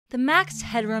The Max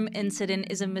Headroom incident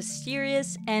is a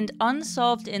mysterious and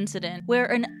unsolved incident where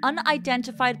an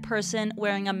unidentified person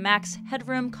wearing a Max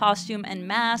Headroom costume and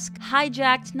mask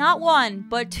hijacked not one,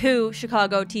 but two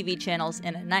Chicago TV channels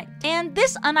in a night. And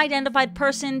this unidentified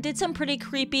person did some pretty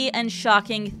creepy and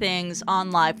shocking things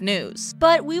on live news.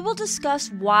 But we will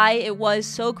discuss why it was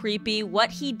so creepy,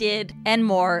 what he did, and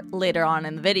more later on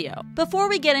in the video. Before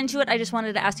we get into it, I just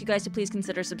wanted to ask you guys to please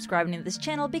consider subscribing to this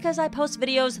channel because I post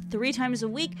videos 3 times a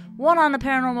week. One on a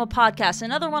paranormal podcast,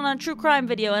 another one on a true crime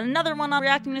video, and another one on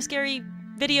reacting to scary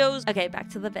videos. Okay, back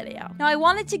to the video. Now, I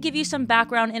wanted to give you some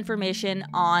background information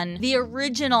on the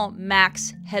original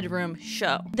Max Headroom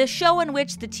show. The show in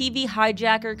which the TV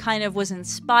hijacker kind of was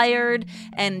inspired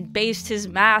and based his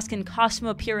mask and costume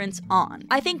appearance on.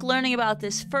 I think learning about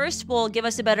this first will give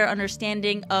us a better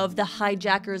understanding of the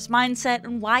hijacker's mindset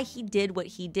and why he did what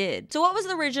he did. So what was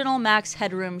the original Max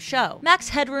Headroom show? Max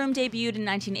Headroom debuted in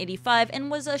 1985 and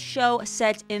was a show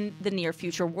set in the near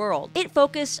future world. It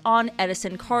focused on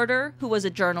Edison Carter, who was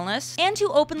a journalist, and who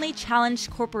openly challenged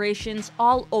corporations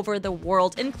all over the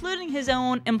world, including his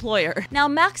own employer. Now,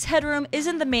 Max Headroom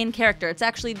isn't the main character, it's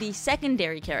actually the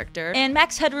secondary character, and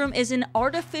Max Headroom is an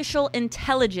artificial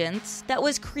intelligence that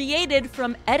was created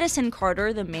from Edison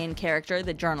Carter, the main character,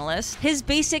 the journalist, his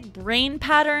basic brain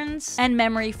patterns, and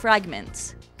memory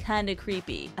fragments. Kinda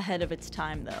creepy. Ahead of its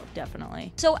time though,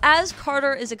 definitely. So as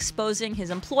Carter is exposing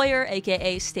his employer,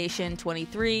 aka Station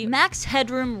 23, Max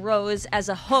Headroom rose as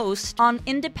a host on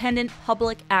independent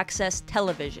public access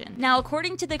television. Now,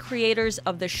 according to the creators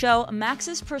of the show,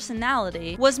 Max's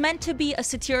personality was meant to be a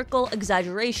satirical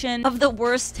exaggeration of the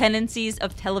worst tendencies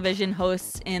of television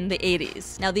hosts in the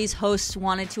 80s. Now, these hosts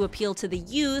wanted to appeal to the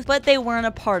youth, but they weren't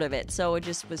a part of it, so it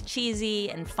just was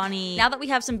cheesy and funny. Now that we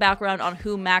have some background on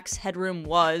who Max Headroom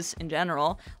was in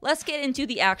general, let's get into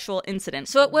the actual incident.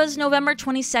 So it was November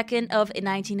 22nd of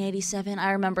 1987.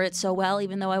 I remember it so well,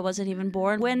 even though I wasn't even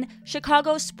born, when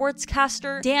Chicago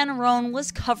sportscaster Dan Roan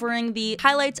was covering the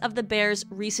highlights of the Bears'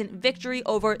 recent victory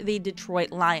over the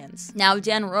Detroit Lions. Now,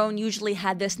 Dan Roan usually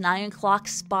had this 9 o'clock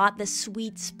spot, the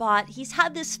sweet spot. He's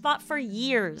had this spot for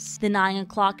years, the 9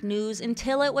 o'clock news,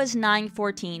 until it was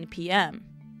 9:14 p.m.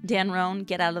 Dan Roan,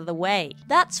 get out of the way.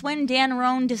 That's when Dan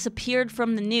Roan disappeared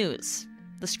from the news.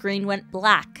 The screen went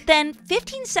black. Then,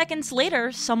 15 seconds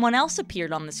later, someone else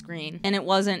appeared on the screen. And it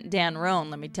wasn't Dan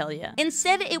Roan, let me tell you.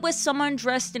 Instead, it was someone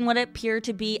dressed in what appeared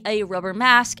to be a rubber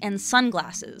mask and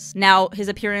sunglasses. Now, his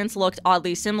appearance looked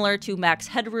oddly similar to Max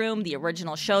Headroom, the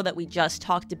original show that we just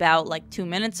talked about like 2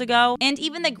 minutes ago. And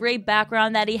even the gray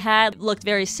background that he had looked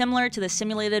very similar to the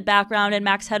simulated background in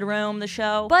Max Headroom, the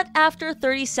show. But after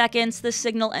 30 seconds, the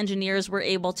signal engineers were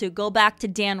able to go back to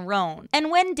Dan Roan.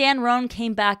 And when Dan Roan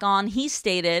came back on, he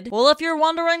stated, "Well, if you're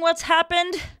wondering what's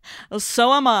happened,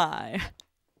 so am I."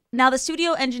 Now, the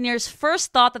studio engineers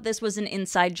first thought that this was an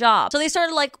inside job. So they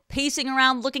started like pacing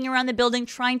around, looking around the building,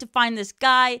 trying to find this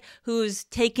guy who's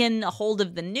taken a hold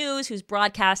of the news, who's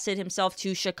broadcasted himself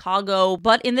to Chicago.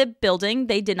 But in the building,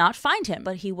 they did not find him.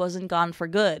 But he wasn't gone for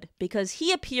good because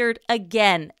he appeared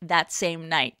again that same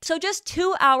night. So just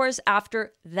 2 hours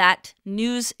after that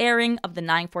news airing of the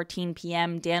 9:14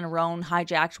 p.m. Dan Roan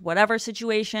hijacked whatever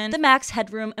situation, the Max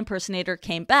Headroom impersonator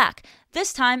came back.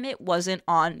 This time, it wasn't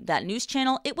on that news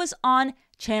channel, it was on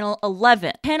Channel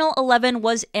 11. Channel 11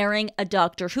 was airing a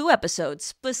Doctor Who episode,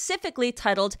 specifically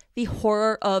titled The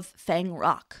Horror of Fang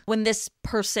Rock. When this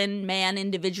person, man,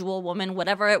 individual, woman,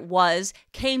 whatever it was,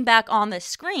 came back on the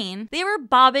screen, they were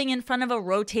bobbing in front of a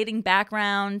rotating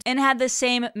background and had the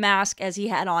same mask as he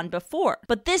had on before.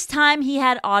 But this time, he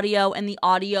had audio, and the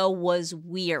audio was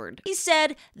weird. He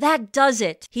said, "That does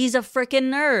it. He's a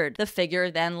frickin' nerd." The figure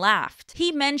then laughed.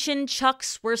 He mentioned Chuck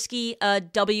Swirsky, a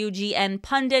WGN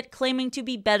pundit, claiming to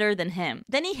be better than him.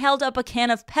 Then he held up a can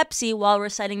of Pepsi while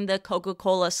reciting the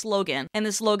Coca-Cola slogan, and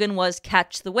the slogan was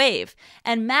 "Catch the Wave."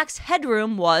 And Max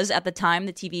Headroom was, at the time,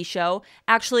 the TV show,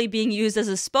 actually being used as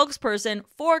a spokesperson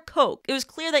for Coke. It was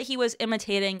clear that he was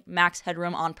imitating Max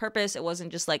Headroom on purpose. It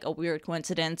wasn't just like a weird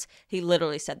coincidence. He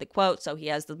literally said the quote, so he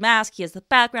has the mask, he has the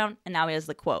background, and now he has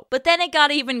the quote. But then it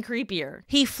got even creepier.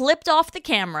 He flipped off the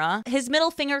camera, his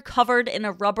middle finger covered in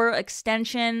a rubber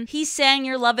extension. He sang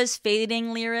 "Your Love is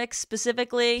Fading" lyrics specifically.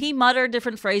 He muttered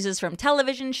different phrases from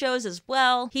television shows as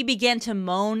well. He began to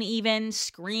moan even,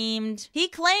 screamed. He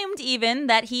claimed even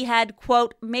that he had,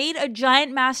 quote, "made a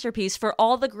giant masterpiece for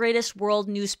all the greatest world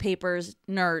newspapers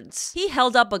nerds." He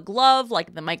held up a glove,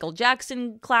 like the Michael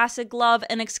Jackson classic glove,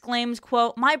 and exclaimed,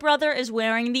 quote, "My brother is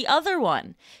wearing the other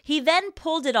one." He then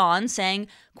pulled it on, saying,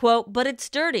 quote, "But it's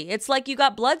dirty. It's like you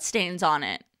got bloodstains on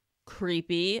it."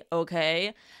 Creepy,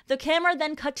 okay. The camera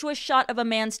then cut to a shot of a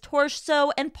man's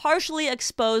torso and partially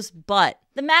exposed butt.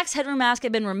 The Max Headroom mask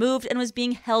had been removed and was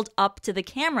being held up to the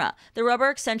camera. The rubber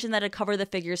extension that had covered the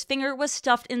figure's finger was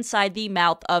stuffed inside the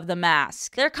mouth of the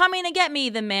mask. "They're coming to get me,"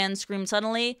 the man screamed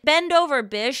suddenly. "Bend over,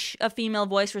 bish," a female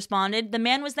voice responded. The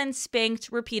man was then spanked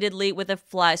repeatedly with a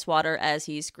fly swatter as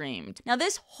he screamed. Now,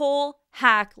 this whole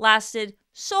hack lasted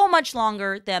so much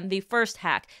longer than the first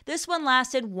hack. This one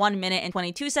lasted 1 minute and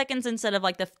 22 seconds instead of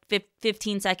like the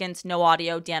 15 seconds no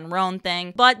audio Dan Roan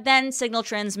thing. But then signal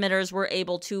transmitters were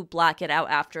able to black it out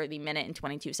after the minute and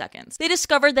 22 seconds. They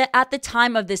discovered that at the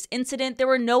time of this incident, there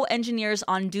were no engineers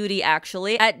on duty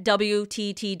actually at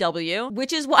WTTW,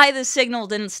 which is why the signal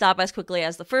didn't stop as quickly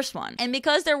as the first one. And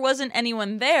because there wasn't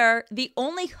anyone there, the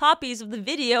only copies of the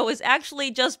video was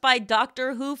actually just by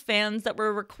Doctor Who fans that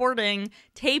were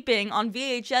taping on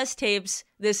VHS tapes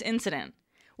this incident,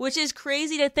 which is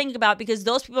crazy to think about because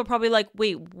those people are probably like,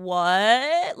 wait,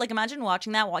 what? Like, imagine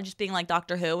watching that while just being like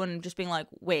Doctor Who and just being like,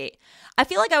 wait. I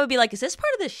feel like I would be like, is this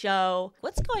part of the show?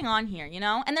 What's going on here, you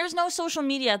know? And there's no social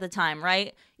media at the time,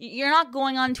 right? You're not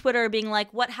going on Twitter being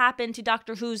like, what happened to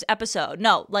Doctor Who's episode?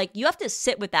 No, like, you have to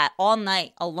sit with that all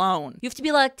night alone. You have to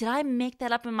be like, did I make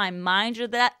that up in my mind or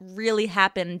did that really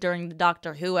happen during the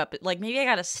Doctor Who episode? Like, maybe I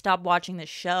gotta stop watching this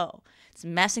show. It's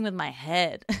messing with my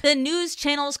head. The news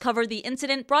channels covered the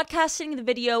incident, broadcasting the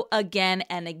video again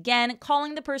and again,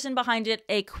 calling the person behind it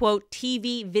a, quote,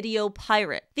 TV video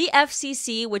pirate. The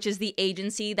FCC, which is the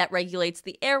agency that regulates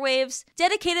the airwaves,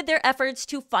 dedicated their efforts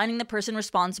to finding the person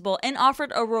responsible and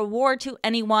offered a reward to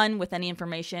anyone with any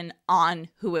information on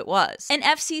who it was. An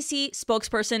FCC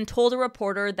spokesperson told a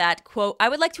reporter that, quote, "I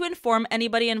would like to inform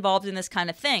anybody involved in this kind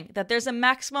of thing that there's a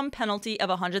maximum penalty of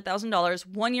 $100,000,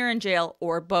 1 year in jail,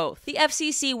 or both." The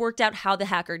FCC worked out how the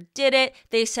hacker did it.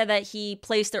 They said that he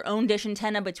placed their own dish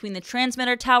antenna between the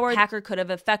transmitter tower. The hacker could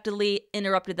have effectively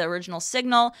interrupted the original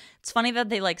signal. It's funny that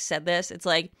they said this. It's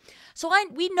like,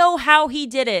 we know how he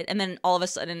did it. And then all of a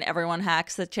sudden everyone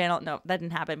hacks the channel. No, that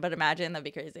didn't happen, but imagine, that'd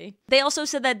be crazy. They also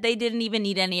said that they didn't even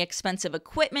need any expensive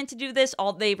equipment to do this.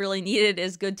 All they really needed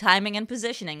is good timing and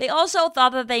positioning. They also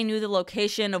thought that they knew the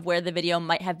location of where the video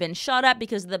might have been shot at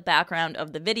because of the background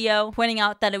of the video, pointing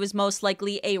out that it was most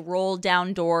likely a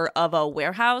roll-down door of a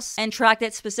warehouse, and tracked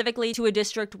it specifically to a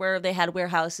district where they had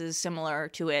warehouses similar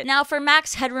to it. Now, for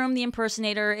Max Headroom, the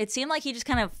impersonator, it seemed like he just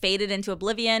kind of faded into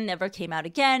oblivion, never came out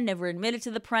again, never admitted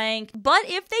to the prank. But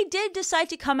if they did decide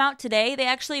to come out today, they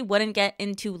actually wouldn't get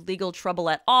into legal trouble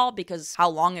at all because how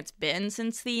long it's been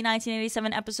since the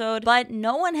 1987 episode. But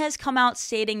no one has come out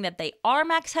stating that they are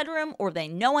Max Headroom or they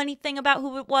know anything about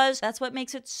who it was. That's what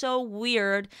makes it so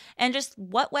weird. And just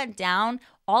what went down,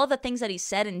 all of the things that he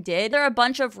said and did. There are a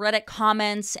bunch of Reddit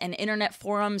comments and internet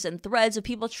forums and threads of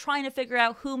people trying to figure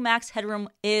out who Max Headroom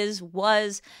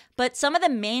was, but some of the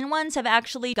main ones have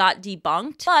actually got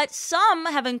debunked, but some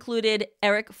have included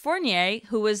Eric Fournier,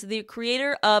 who was the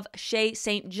creator of Chez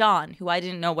St. John, who I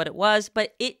didn't know what it was,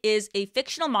 but it is a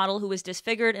fictional model who was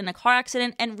disfigured in a car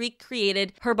accident and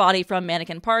recreated her body from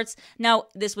mannequin parts. Now,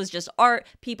 this was just art.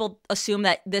 People assume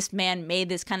that this man made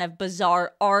this kind of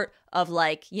bizarre art of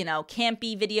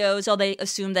campy videos. So they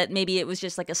assumed that maybe it was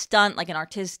just like a stunt, like an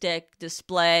artistic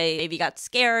display. Maybe he got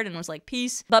scared and was like,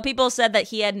 peace. But people said that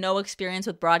he had no experience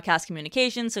with broadcast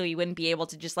communication, so he wouldn't be able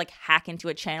to just hack into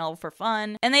a channel for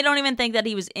fun. And they don't even think that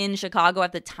he was in Chicago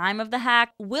at the time of the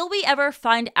hack. Will we ever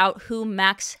find out who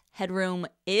Max Headroom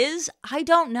is? I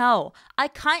don't know.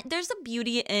 There's a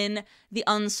beauty in the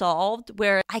unsolved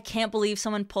where I can't believe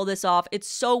someone pulled this off. It's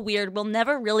so weird. We'll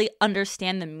never really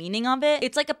understand the meaning of it.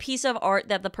 It's like a piece of art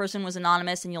that the person was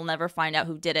anonymous and you'll never find out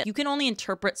who did it. You can only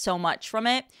interpret so much from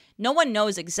it. No one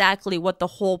knows exactly what the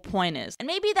whole point is. And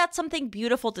maybe that's something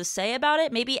beautiful to say about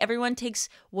it. Maybe everyone takes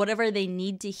whatever they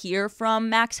need to hear from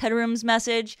Max Headroom's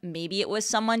message. Maybe it was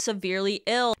someone severely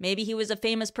ill. Maybe he was a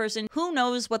famous person. Who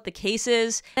knows what the case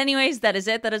is? Anyways, that is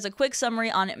it. That is a quick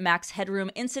summary on Max Headroom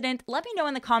incident. Let me know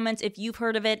in the comments if you've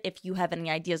heard of it, if you have any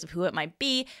ideas of who it might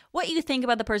be, what you think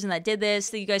about the person that did this.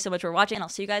 Thank you guys so much for watching, and I'll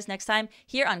see you guys next time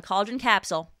here on Cauldron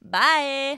Capsule. Bye!